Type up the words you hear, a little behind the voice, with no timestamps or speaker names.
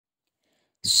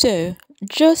So,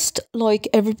 just like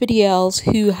everybody else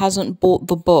who hasn't bought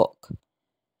the book,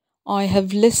 I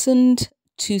have listened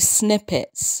to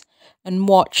snippets and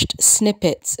watched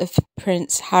snippets of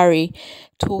Prince Harry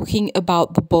talking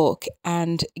about the book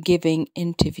and giving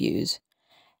interviews.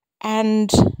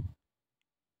 And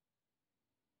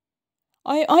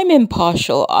I'm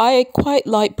impartial. I quite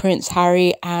like Prince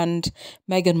Harry and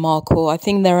Meghan Markle. I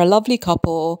think they're a lovely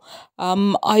couple.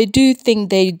 I do think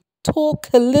they talk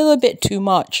a little bit too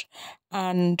much,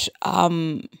 and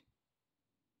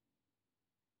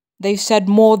they've said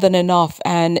more than enough,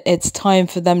 and it's time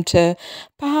for them to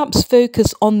perhaps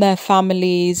focus on their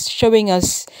families, showing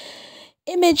us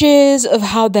images of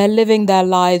how they're living their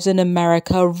lives in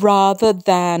America rather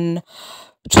than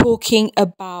talking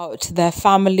about their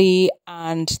family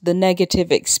and the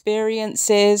negative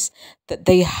experiences that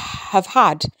they have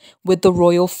had with the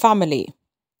royal family.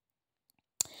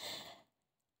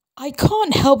 I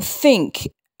can't help think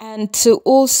and to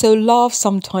also laugh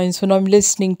sometimes when I'm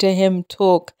listening to him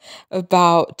talk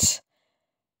about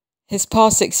his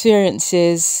past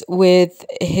experiences with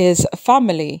his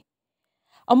family.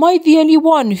 Am I the only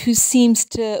one who seems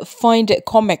to find it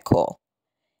comical?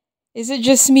 Is it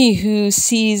just me who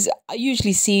I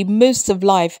usually see most of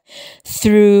life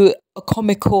through a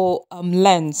comical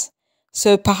lens?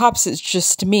 So perhaps it's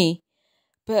just me.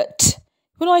 But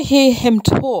when I hear him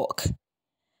talk,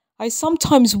 I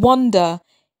sometimes wonder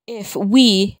if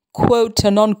we, quote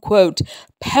and unquote,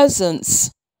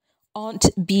 peasants aren't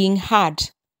being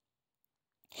had.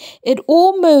 I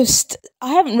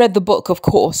haven't read the book, of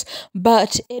course,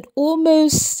 but it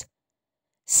almost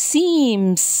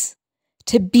seems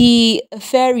to be a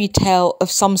fairy tale of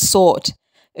some sort,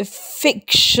 a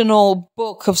fictional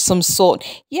book of some sort.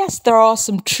 Yes, there are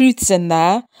some truths in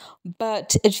there,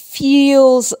 but it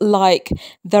feels like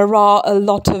there are a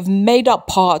lot of made up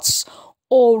parts,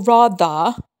 or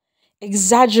rather,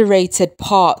 exaggerated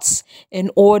parts in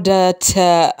order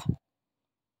to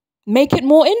make it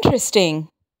more interesting.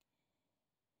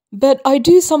 But I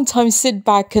do sometimes sit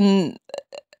back and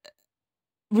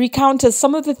recount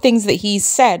some of the things that he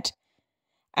said.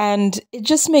 And it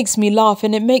just makes me laugh,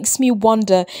 and it makes me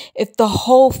wonder if the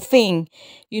whole thing,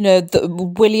 Meghan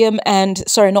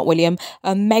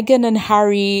and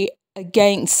Harry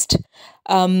against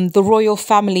the royal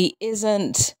family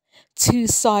isn't two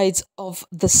sides of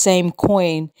the same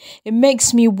coin. It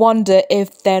makes me wonder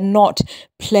if they're not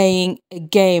playing a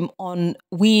game on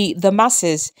we, the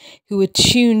masses, who are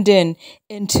tuned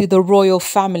into the royal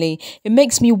family. It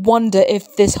makes me wonder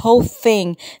if this whole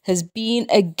thing has been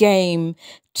a game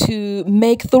to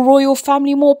make the royal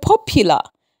family more popular.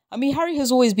 I mean, Harry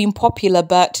has always been popular,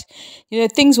 but,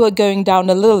 things were going down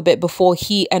a little bit before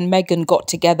he and Meghan got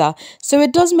together. So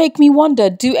it does make me wonder,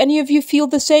 do any of you feel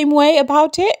the same way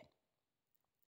about it?